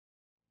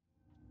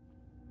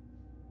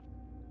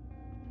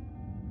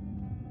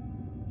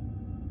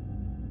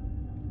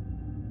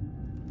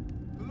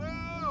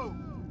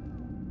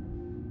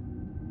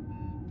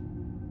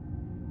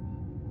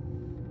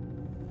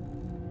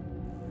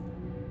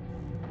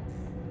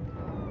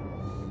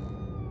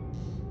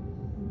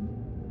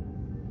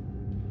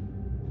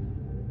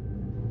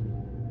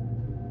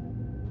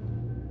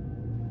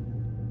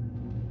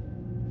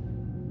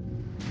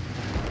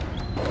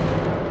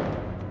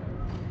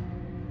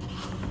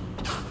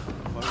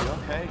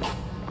okay?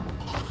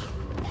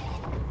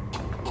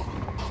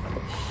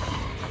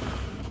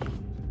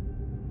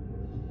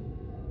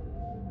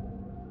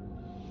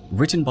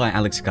 Written by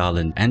Alex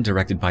Garland and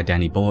directed by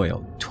Danny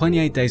Boyle,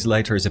 28 Days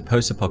Later is a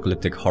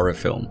post-apocalyptic horror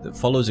film that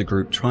follows a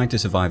group trying to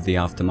survive the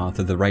aftermath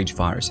of the rage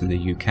virus in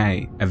the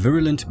UK, a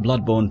virulent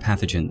bloodborne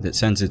pathogen that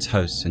sends its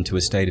hosts into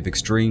a state of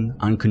extreme,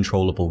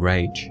 uncontrollable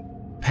rage.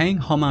 Paying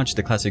homage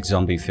to classic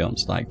zombie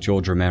films like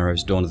George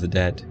Romero's Dawn of the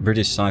Dead,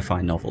 British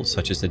sci-fi novels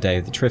such as The Day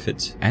of the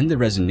Triffids, and the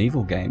Resident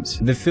Evil games,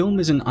 the film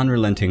is an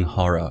unrelenting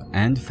horror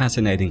and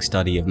fascinating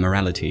study of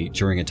morality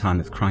during a time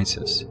of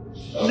crisis.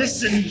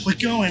 Listen, we're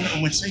going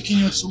and we're taking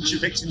your torture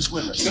victims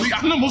with us. The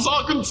animals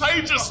are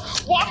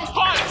contagious! One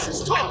bite!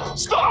 Stop!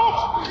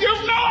 Stop!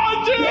 You've no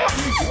idea!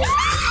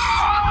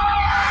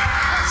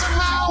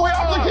 We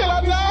have to kill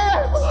her now!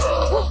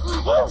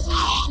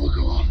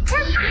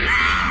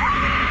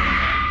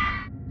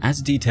 As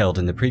detailed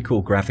in the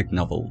prequel graphic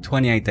novel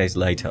 28 Days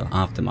Later,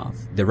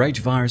 Aftermath, the rage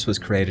virus was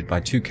created by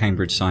two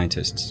Cambridge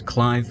scientists,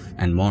 Clive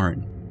and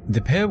Warren. The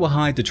pair were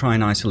hired to try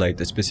and isolate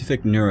the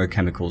specific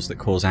neurochemicals that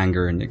cause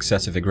anger and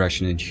excessive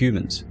aggression in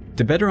humans.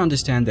 To better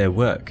understand their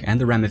work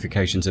and the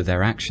ramifications of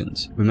their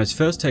actions, we must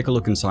first take a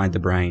look inside the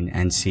brain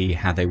and see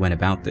how they went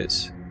about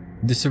this.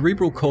 The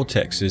cerebral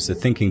cortex is the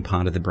thinking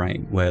part of the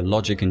brain, where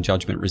logic and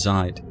judgment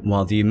reside,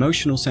 while the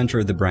emotional center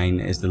of the brain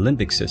is the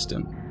limbic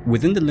system.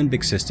 Within the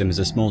limbic system is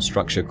a small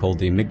structure called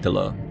the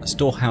amygdala, a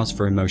storehouse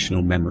for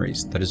emotional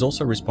memories that is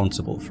also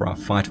responsible for our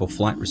fight or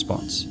flight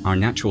response, our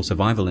natural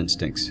survival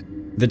instincts.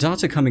 The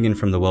data coming in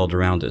from the world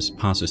around us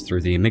passes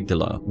through the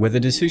amygdala, where the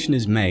decision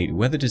is made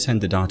whether to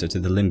send the data to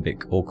the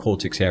limbic or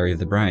cortex area of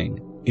the brain.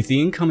 If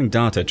the incoming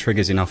data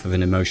triggers enough of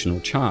an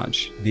emotional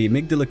charge, the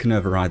amygdala can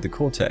override the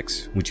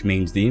cortex, which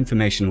means the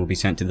information will be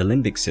sent to the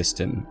limbic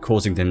system,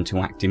 causing them to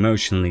act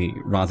emotionally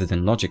rather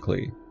than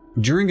logically.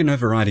 During an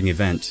overriding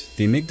event,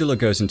 the amygdala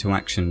goes into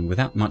action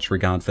without much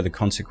regard for the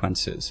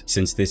consequences,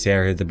 since this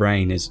area of the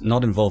brain is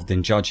not involved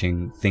in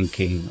judging,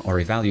 thinking, or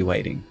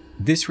evaluating.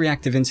 This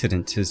reactive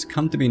incident has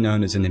come to be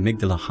known as an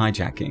amygdala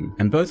hijacking,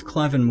 and both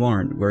Clive and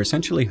Warren were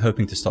essentially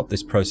hoping to stop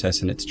this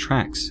process in its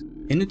tracks.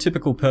 In a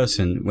typical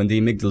person, when the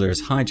amygdala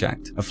is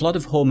hijacked, a flood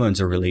of hormones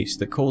are released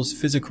that cause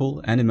physical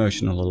and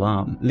emotional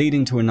alarm,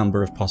 leading to a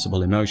number of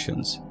possible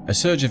emotions. A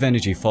surge of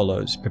energy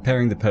follows,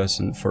 preparing the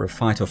person for a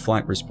fight or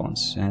flight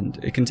response,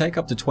 and it can take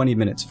up to 20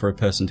 minutes for a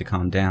person to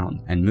calm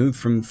down and move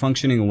from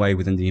functioning away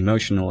within the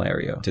emotional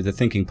area to the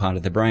thinking part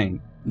of the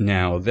brain.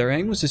 Now, their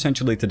aim was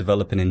essentially to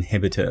develop an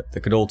inhibitor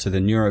that could alter the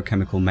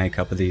neurochemical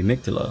makeup of the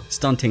amygdala,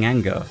 stunting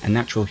anger and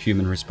natural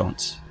human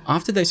response.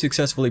 After they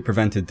successfully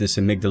prevented this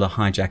amygdala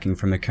hijacking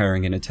from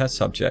occurring in a test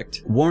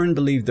subject, Warren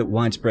believed that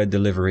widespread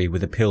delivery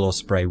with a pill or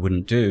spray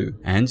wouldn't do,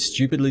 and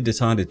stupidly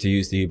decided to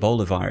use the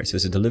Ebola virus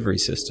as a delivery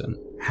system.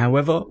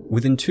 However,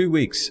 within 2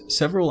 weeks,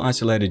 several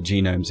isolated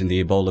genomes in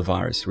the Ebola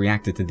virus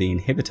reacted to the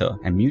inhibitor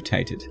and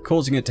mutated,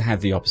 causing it to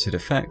have the opposite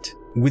effect.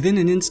 Within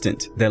an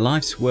instant, their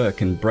life's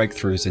work and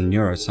breakthroughs in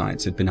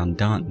neuroscience had been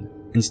undone.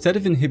 Instead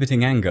of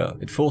inhibiting anger,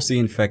 it forced the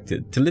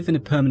infected to live in a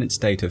permanent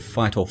state of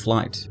fight or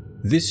flight.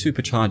 This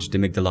supercharged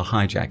amygdala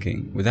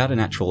hijacking, without an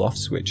actual off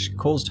switch,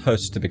 caused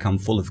hosts to become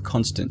full of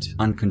constant,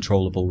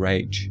 uncontrollable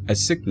rage, a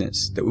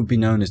sickness that would be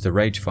known as the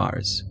rage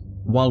virus.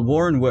 While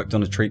Warren worked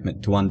on a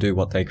treatment to undo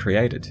what they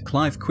created,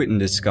 Clive quit in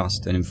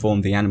disgust and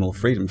informed the Animal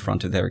Freedom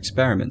Front of their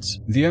experiments.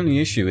 The only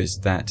issue is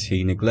that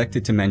he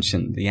neglected to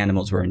mention the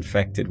animals were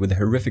infected with a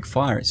horrific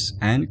virus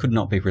and could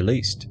not be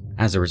released.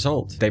 As a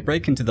result, they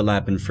break into the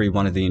lab and free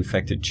one of the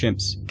infected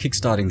chimps,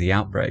 kickstarting the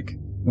outbreak.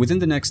 Within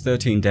the next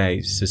 13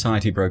 days,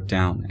 society broke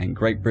down and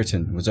Great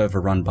Britain was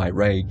overrun by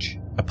rage.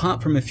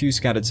 Apart from a few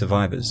scattered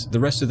survivors, the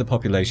rest of the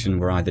population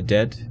were either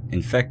dead,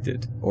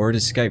 infected, or had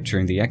escaped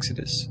during the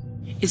Exodus.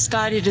 It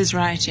started as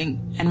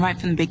rioting, and right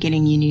from the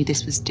beginning you knew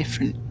this was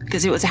different,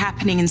 because it was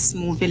happening in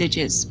small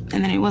villages,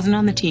 and then it wasn't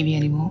on the TV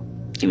anymore.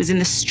 It was in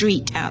the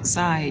street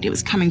outside, it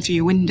was coming through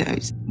your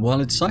windows.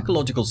 While its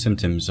psychological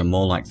symptoms are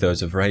more like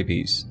those of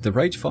rabies, the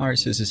rage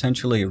virus is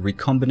essentially a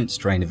recombinant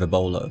strain of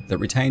Ebola that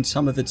retains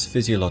some of its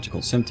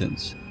physiological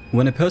symptoms.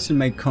 When a person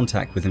made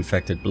contact with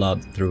infected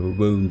blood through a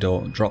wound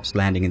or drops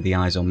landing in the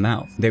eyes or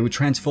mouth, they would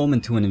transform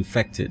into an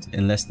infected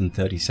in less than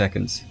 30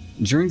 seconds.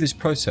 During this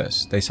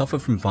process, they suffer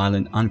from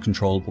violent,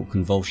 uncontrollable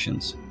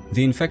convulsions.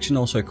 The infection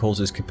also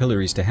causes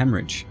capillaries to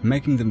hemorrhage,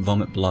 making them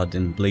vomit blood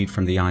and bleed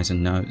from the eyes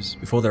and nose,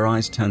 before their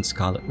eyes turn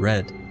scarlet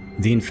red.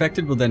 The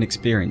infected will then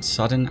experience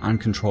sudden,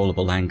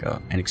 uncontrollable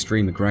anger and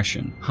extreme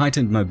aggression,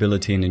 heightened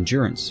mobility and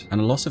endurance,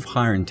 and a loss of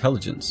higher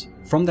intelligence.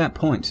 From that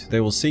point,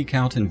 they will seek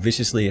out and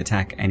viciously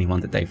attack anyone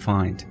that they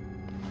find.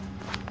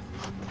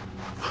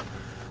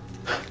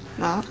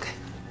 Mark?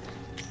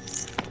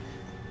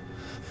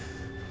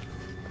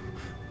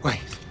 Wait.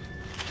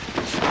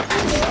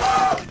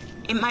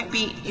 It might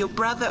be your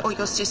brother or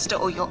your sister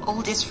or your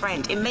oldest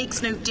friend. It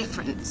makes no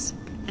difference.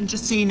 And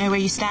just so you know where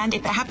you stand,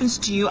 if it happens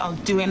to you, I'll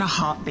do it in a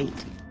heartbeat.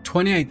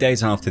 28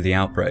 days after the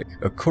outbreak,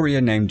 a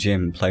courier named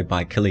Jim, played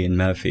by Cillian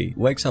Murphy,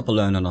 wakes up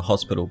alone on a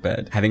hospital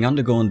bed, having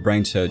undergone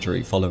brain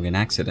surgery following an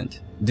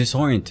accident.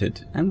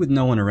 Disoriented, and with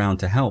no one around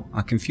to help,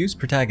 our confused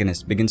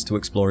protagonist begins to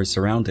explore his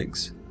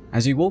surroundings.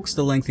 As he walks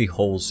the lengthy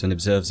halls and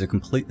observes a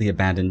completely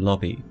abandoned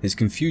lobby, his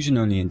confusion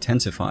only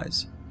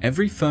intensifies.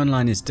 Every phone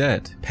line is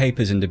dead,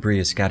 papers and debris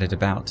are scattered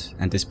about,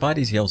 and despite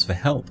his yells for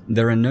help,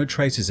 there are no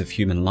traces of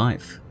human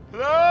life.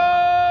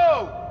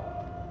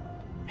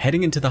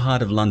 Heading into the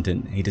heart of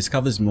London, he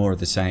discovers more of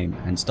the same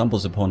and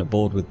stumbles upon a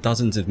board with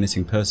dozens of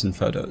missing person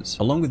photos,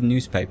 along with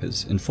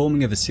newspapers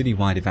informing of a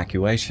citywide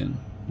evacuation.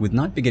 With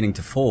night beginning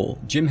to fall,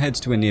 Jim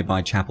heads to a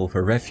nearby chapel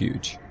for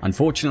refuge.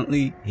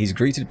 Unfortunately, he's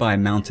greeted by a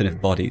mountain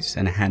of bodies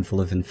and a handful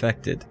of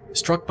infected.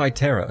 Struck by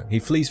terror, he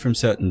flees from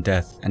certain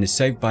death and is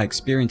saved by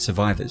experienced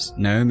survivors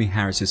Naomi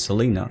Harris's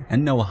Selena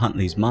and Noah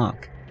Huntley's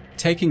Mark.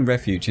 Taking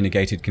refuge in a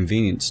gated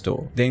convenience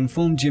store, they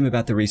inform Jim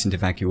about the recent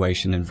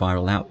evacuation and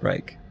viral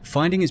outbreak.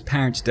 Finding his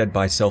parents dead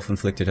by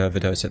self-inflicted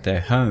overdose at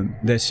their home,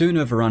 they're soon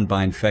overrun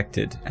by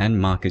infected, and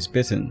Mark is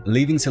bitten,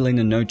 leaving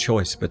Selena no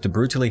choice but to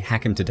brutally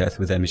hack him to death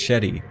with their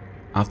machete.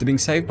 After being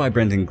saved by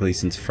Brendan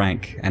Gleeson's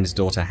Frank and his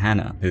daughter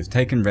Hannah, who've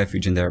taken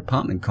refuge in their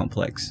apartment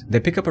complex, they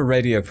pick up a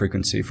radio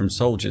frequency from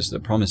soldiers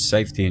that promise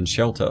safety and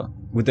shelter.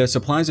 With their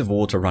supplies of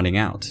water running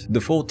out,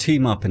 the four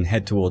team up and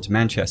head towards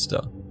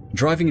Manchester.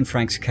 Driving in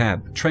Frank's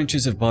cab,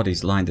 trenches of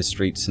bodies line the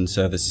streets and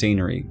serve as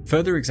scenery,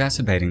 further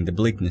exacerbating the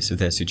bleakness of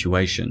their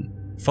situation.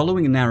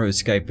 Following a narrow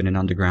escape in an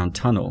underground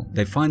tunnel,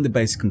 they find the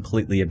base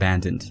completely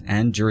abandoned,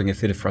 and during a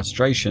fit of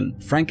frustration,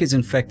 Frank is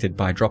infected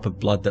by a drop of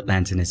blood that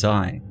lands in his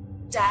eye.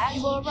 Dad,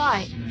 you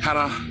alright?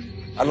 Hannah,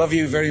 I love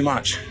you very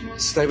much.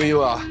 Stay where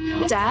you are.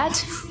 Dad?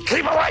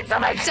 Keep away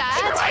from me! Dad?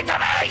 Keep away from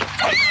me!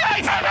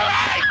 Keep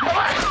away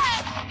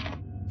from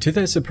me! To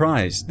their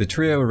surprise, the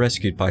trio are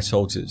rescued by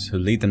soldiers who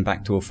lead them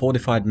back to a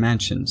fortified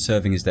mansion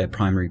serving as their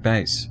primary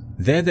base.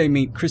 There they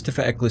meet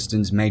Christopher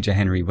Eccleston's Major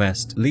Henry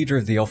West, leader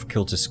of the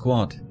Off-Kilter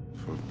Squad.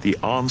 The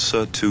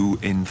answer to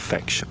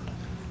infection.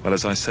 Well,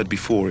 as I said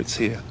before, it's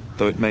here,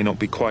 though it may not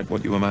be quite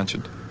what you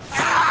imagined.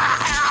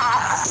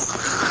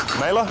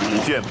 Mailer?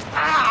 Jim.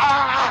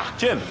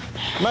 Jim.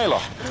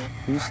 Mailer.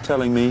 He's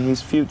telling me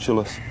he's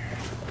futureless.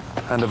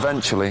 And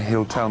eventually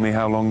he'll tell me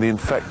how long the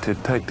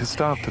infected take to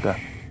starve to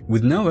death.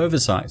 With no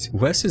oversight,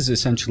 Wes has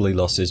essentially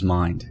lost his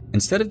mind.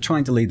 Instead of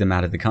trying to lead them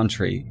out of the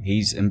country,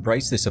 he's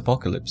embraced this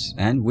apocalypse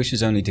and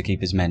wishes only to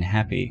keep his men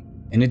happy.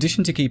 In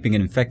addition to keeping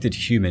an infected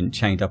human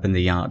chained up in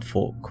the yard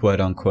for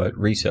quote-unquote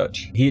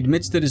research, he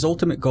admits that his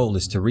ultimate goal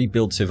is to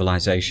rebuild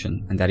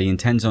civilization and that he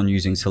intends on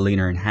using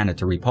Selena and Hannah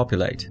to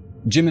repopulate.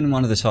 Jim and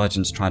one of the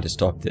sergeants try to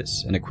stop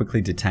this and are quickly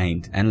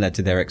detained and led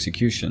to their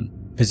execution.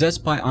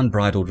 Possessed by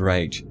unbridled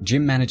rage,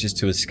 Jim manages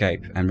to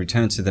escape and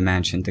returns to the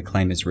mansion to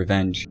claim his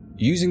revenge.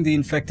 Using the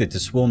infected to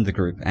swarm the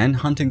group and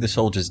hunting the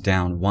soldiers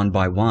down one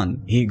by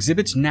one, he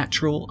exhibits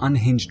natural,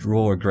 unhinged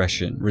raw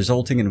aggression,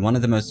 resulting in one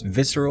of the most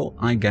visceral,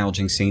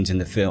 eye-gouging scenes in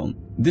the film.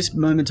 This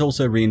moment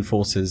also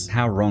reinforces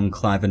how wrong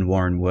Clive and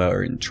Warren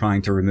were in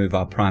trying to remove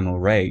our primal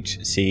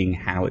rage, seeing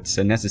how it's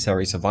a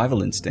necessary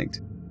survival instinct.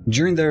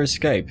 During their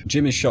escape,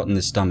 Jim is shot in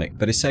the stomach,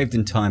 but is saved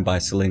in time by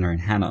Selena and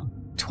Hannah.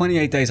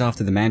 28 days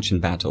after the mansion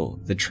battle,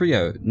 the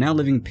trio, now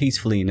living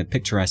peacefully in a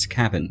picturesque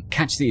cabin,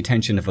 catch the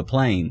attention of a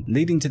plane,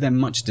 leading to their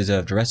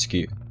much-deserved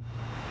rescue.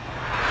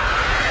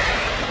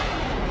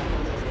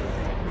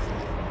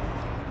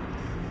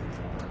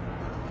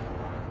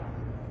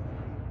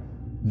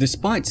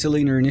 Despite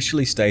Selena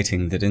initially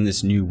stating that in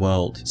this new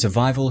world,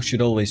 survival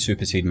should always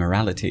supersede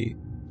morality.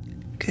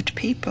 Good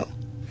people.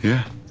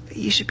 Yeah. But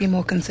you should be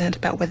more concerned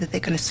about whether they're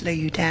going to slow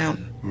you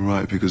down.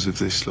 Right, because if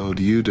they slowed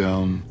you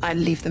down... I'd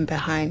leave them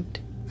behind.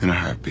 In a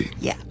heartbeat.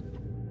 Yeah.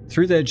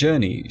 Through their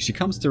journey, she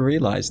comes to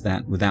realize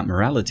that without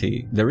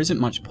morality, there isn't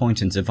much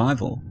point in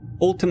survival.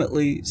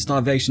 Ultimately,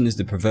 starvation is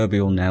the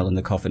proverbial nail in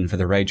the coffin for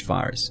the rage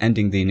virus,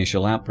 ending the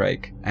initial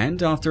outbreak.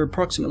 And after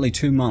approximately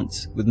 2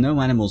 months, with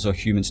no animals or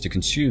humans to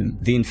consume,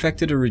 the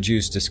infected are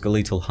reduced to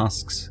skeletal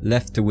husks,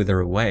 left to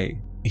wither away.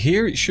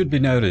 Here it should be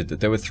noted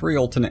that there were 3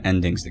 alternate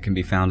endings that can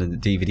be found in the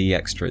DVD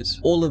extras,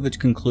 all of which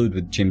conclude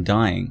with Jim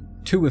dying.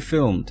 2 were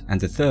filmed, and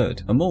the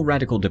third, a more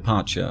radical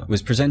departure,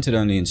 was presented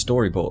only in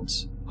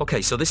storyboards. Okay,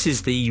 so this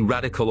is the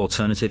radical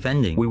alternative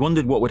ending. We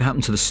wondered what would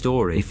happen to the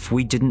story if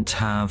we didn't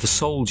have the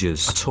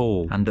soldiers at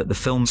all, and that the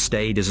film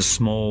stayed as a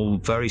small,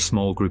 very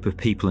small group of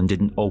people and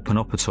didn't open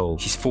up at all.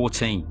 She's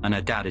 14, and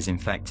her dad is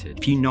infected.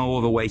 If you know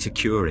of a way to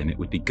cure him, it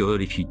would be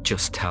good if you'd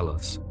just tell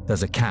us.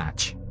 There's a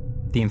catch.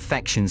 The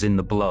infection's in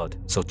the blood,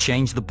 so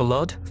change the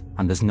blood,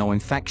 and there's no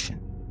infection.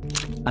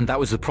 And that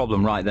was the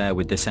problem right there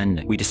with this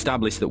ending. We'd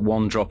established that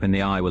 1 drop in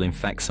the eye will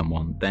infect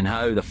someone. Then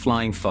how the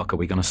flying fuck are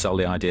we going to sell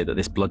the idea that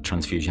this blood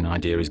transfusion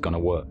idea is going to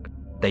work?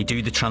 They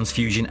do the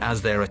transfusion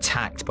as they're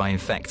attacked by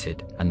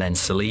infected, and then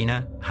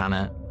Selena,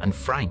 Hannah, and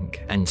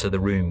Frank enter the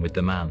room with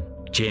the man.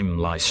 Jim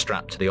lies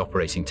strapped to the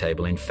operating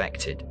table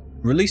infected.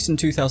 Released in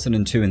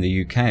 2002 in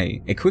the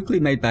UK, it quickly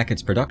made back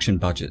its production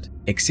budget,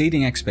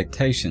 exceeding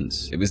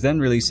expectations. It was then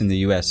released in the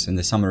US in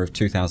the summer of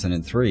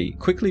 2003,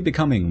 quickly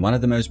becoming one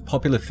of the most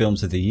popular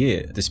films of the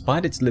year,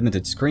 despite its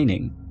limited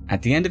screening.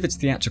 At the end of its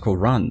theatrical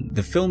run,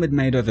 the film had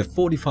made over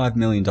 $45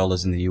 million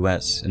in the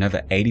US and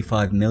over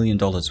 $85 million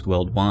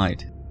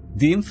worldwide.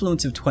 The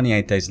influence of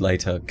 28 Days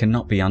Later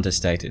cannot be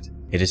understated.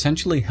 It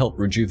essentially helped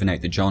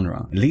rejuvenate the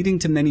genre, leading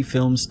to many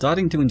films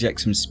starting to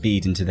inject some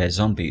speed into their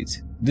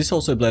zombies. This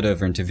also bled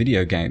over into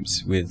video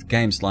games, with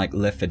games like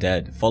Left 4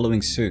 Dead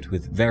following suit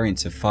with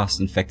variants of fast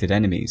infected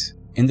enemies.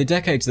 In the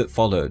decades that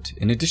followed,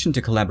 in addition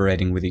to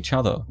collaborating with each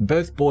other,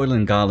 both Boyle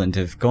and Garland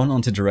have gone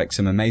on to direct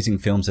some amazing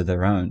films of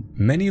their own,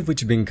 many of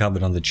which have been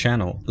covered on the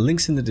channel,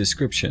 links in the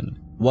description.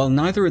 While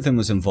neither of them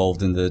was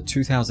involved in the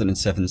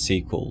 2007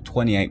 sequel,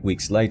 28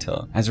 Weeks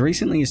Later, as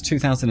recently as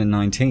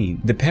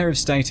 2019, the pair have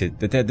stated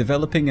that they're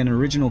developing an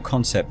original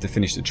concept to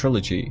finish the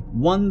trilogy,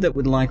 one that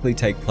would likely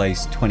take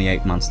place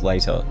 28 months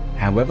later.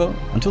 However,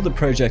 until the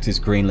project is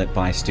greenlit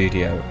by a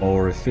studio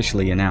or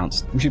officially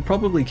announced, we should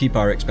probably keep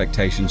our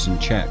expectations in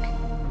check.